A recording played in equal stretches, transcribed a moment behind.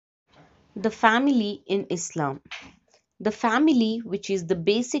The family in Islam. The family, which is the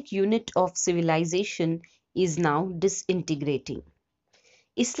basic unit of civilization, is now disintegrating.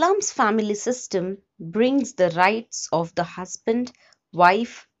 Islam's family system brings the rights of the husband,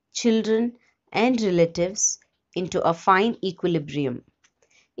 wife, children, and relatives into a fine equilibrium.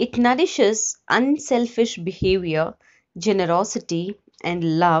 It nourishes unselfish behavior, generosity,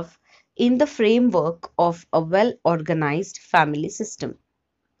 and love in the framework of a well organized family system.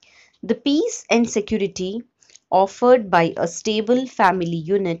 The peace and security offered by a stable family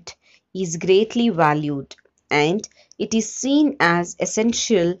unit is greatly valued, and it is seen as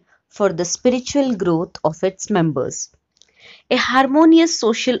essential for the spiritual growth of its members. A harmonious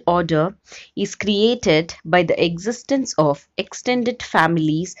social order is created by the existence of extended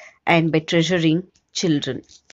families and by treasuring children.